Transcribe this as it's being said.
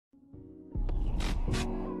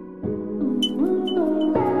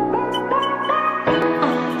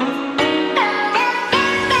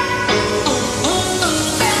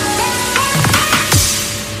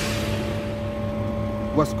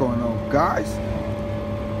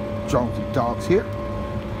Drones and Dogs here.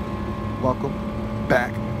 Welcome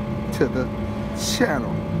back to the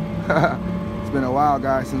channel. It's been a while,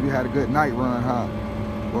 guys, since we had a good night run, huh?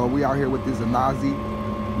 Well, we out here with this Enoze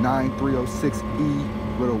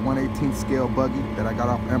 9306E little 1/18 scale buggy that I got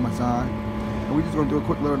off Amazon. And we're just gonna do a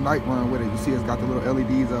quick little night run with it. You see it's got the little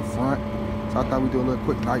LEDs up front. So I thought we'd do a little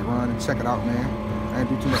quick night run and check it out, man. I ain't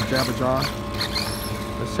do too much jabber jaw.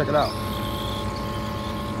 Let's check it out.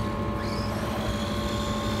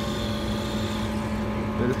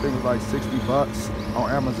 Yeah, this thing was like 60 bucks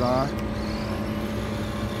on Amazon.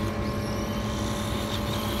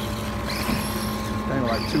 This thing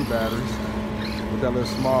with like 2 batteries with that little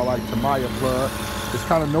small like Tamaya plug. It's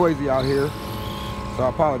kind of noisy out here, so I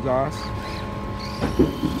apologize.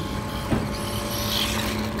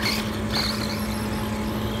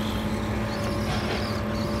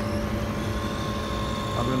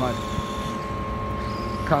 I've been like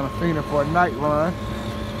kind of fiending for a night run.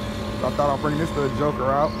 So I thought I'll bring this little joker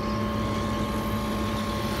out.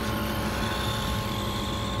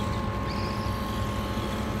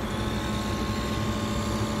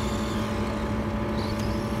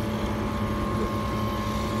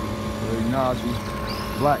 The Enoze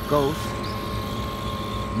Black Ghost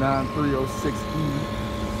 9306E.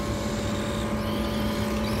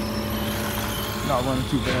 Not running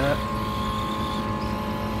too bad.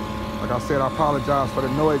 Like I said, I apologize for the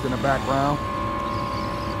noise in the background.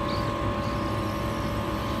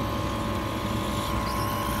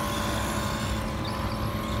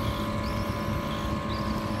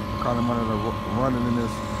 Kind of running in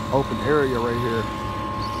this open area right here.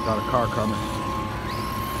 Got a car coming.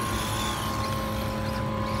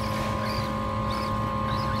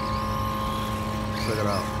 Check it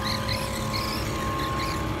out.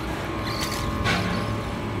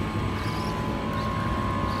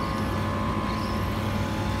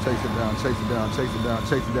 Chase it down, chase it down, chase it down,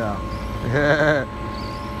 chase it down. Yeah.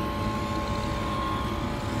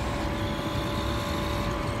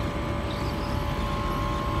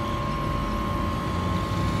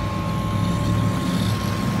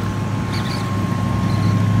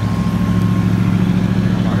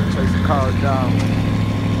 I'm out here chasing cars down.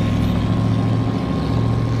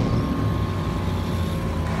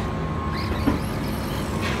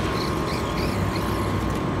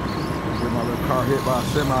 Car hit by a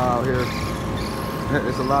semi out here.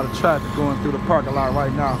 There's a lot of traffic going through the parking lot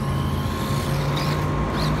right now.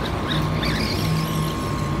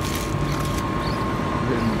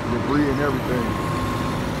 Getting debris and everything.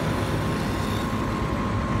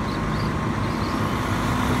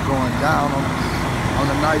 It's going down on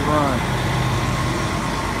the night run.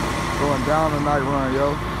 Going down the night run,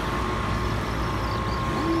 yo.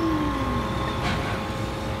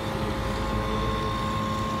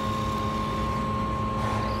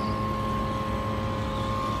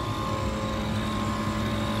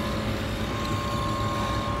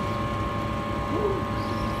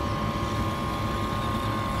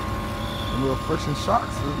 Little friction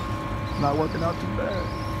shocks are not working out too bad.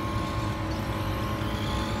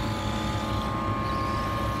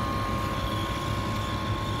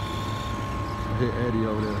 I hit Eddie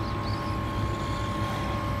over there.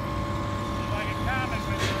 Like a comic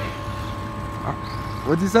book.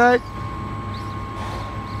 What'd you say?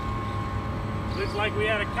 Looks like we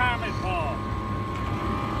had a comet fall.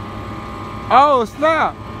 Oh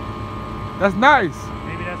snap! That's nice.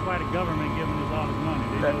 Maybe that's why the government giving us all this money.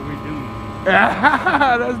 They know we're doing it.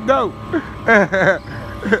 That's dope.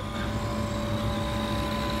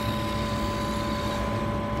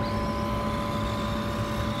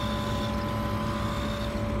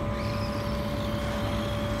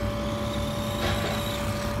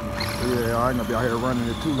 Yeah, I ain't gonna be out here running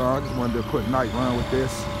it too long. I just wanted to do a quick night run with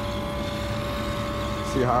this.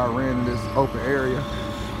 See how I ran in this open area.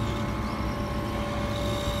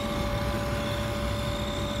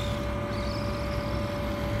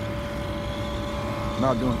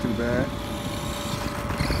 Not doing too bad.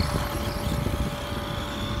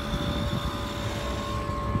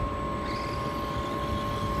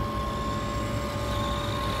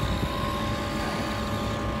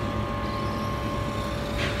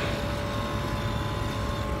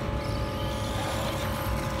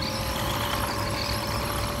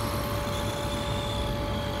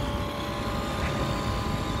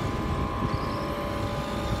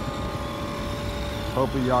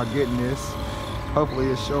 Hopefully y'all getting this. Hopefully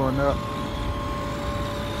it's showing up.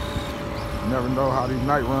 You never know how these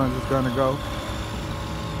night runs is gonna go.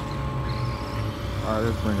 All right,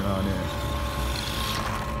 let's bring it on in.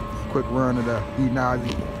 Quick run of the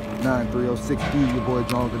Enoze 9306E, your boy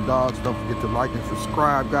Drones and Dogs. Don't forget to like and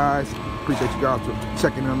subscribe, guys. Appreciate you guys for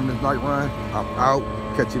checking in on this night run. I'm out.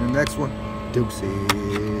 Catch you in the next one.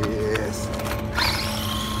 Deuces.